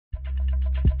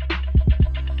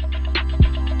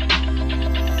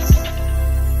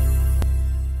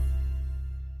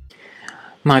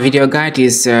My video guide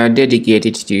is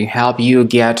dedicated to help you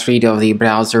get rid of the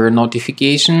browser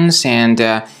notifications and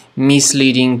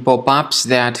misleading pop-ups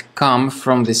that come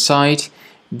from the site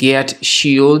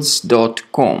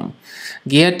GetShields.com.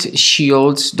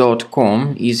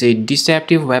 GetShields.com is a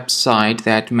deceptive website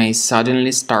that may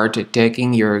suddenly start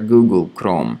attacking your Google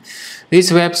Chrome.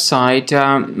 This website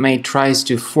may try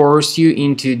to force you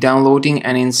into downloading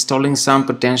and installing some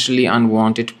potentially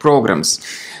unwanted programs.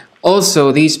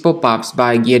 Also, these pop-ups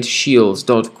by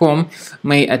GetShields.com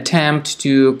may attempt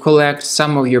to collect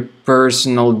some of your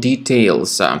personal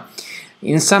details.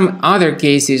 In some other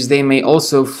cases, they may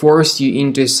also force you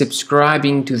into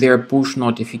subscribing to their push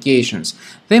notifications.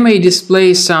 They may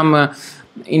display some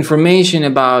information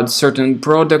about certain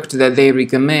product that they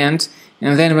recommend,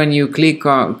 and then when you click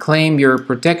Claim Your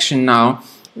Protection Now,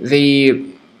 the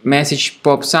message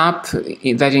pops up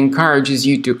that encourages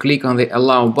you to click on the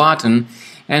Allow button.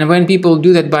 And when people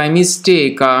do that by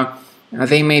mistake,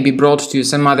 they may be brought to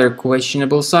some other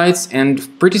questionable sites, and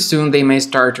pretty soon they may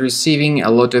start receiving a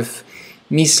lot of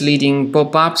misleading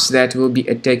pop-ups that will be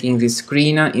attacking the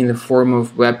screen in the form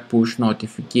of web push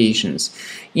notifications.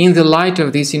 In the light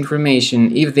of this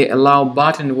information, if the Allow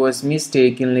button was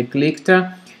mistakenly clicked,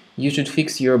 you should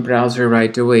fix your browser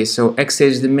right away. So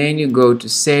access the menu, go to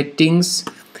Settings,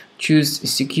 choose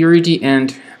Security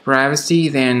and Privacy,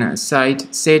 then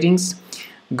Site Settings.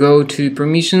 Go to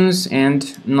Permissions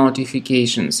and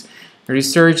Notifications.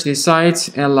 Research the sites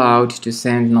allowed to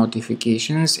send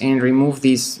notifications and remove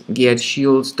this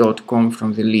GetShields.com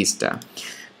from the list.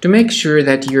 To make sure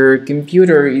that your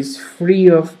computer is free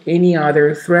of any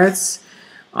other threats,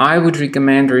 I would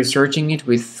recommend researching it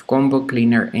with Combo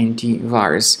Cleaner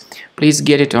Antivirus. Please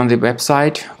get it on the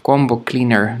website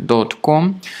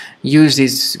combocleaner.com. Use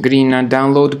this green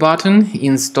download button,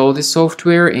 install the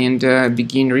software, and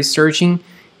begin researching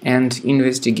and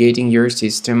investigating your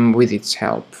system with its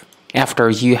help. After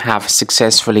you have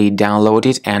successfully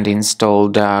downloaded and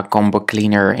installed Combo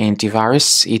Cleaner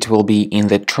Antivirus, it will be in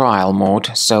the trial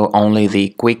mode, so only the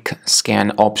quick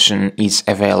scan option is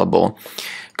available.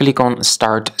 Click on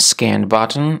Start Scan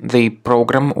button. The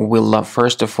program will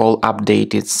first of all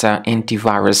update its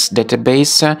antivirus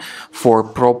database for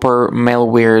proper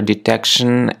malware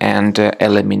detection and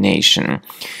elimination.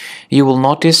 You will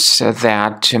notice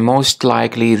that most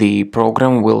likely the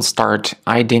program will start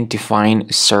identifying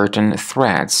certain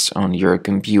threats on your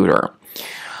computer.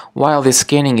 While the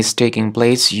scanning is taking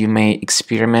place, you may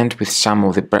experiment with some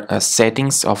of the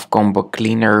settings of Combo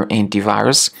Cleaner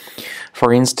Antivirus.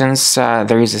 For instance,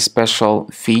 there is a special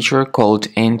feature called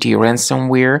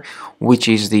Anti-Ransomware, which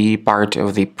is the part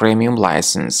of the premium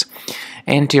license.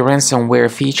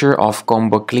 Anti-ransomware feature of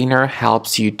Combo Cleaner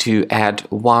helps you to add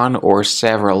one or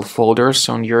several folders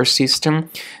on your system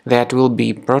that will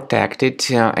be protected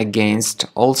against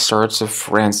all sorts of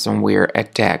ransomware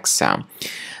attacks.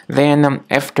 Then,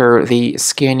 after the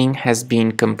scanning has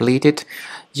been completed,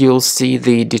 you'll see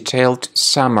the detailed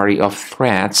summary of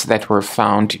threats that were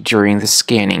found during the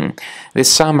scanning. The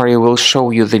summary will show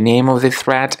you the name of the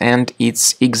threat and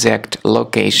its exact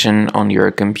location on your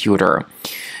computer.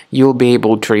 You'll be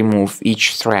able to remove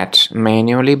each threat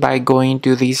manually by going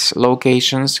to these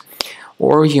locations,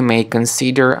 or you may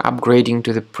consider upgrading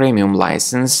to the premium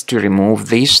license to remove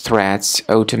these threats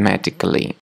automatically.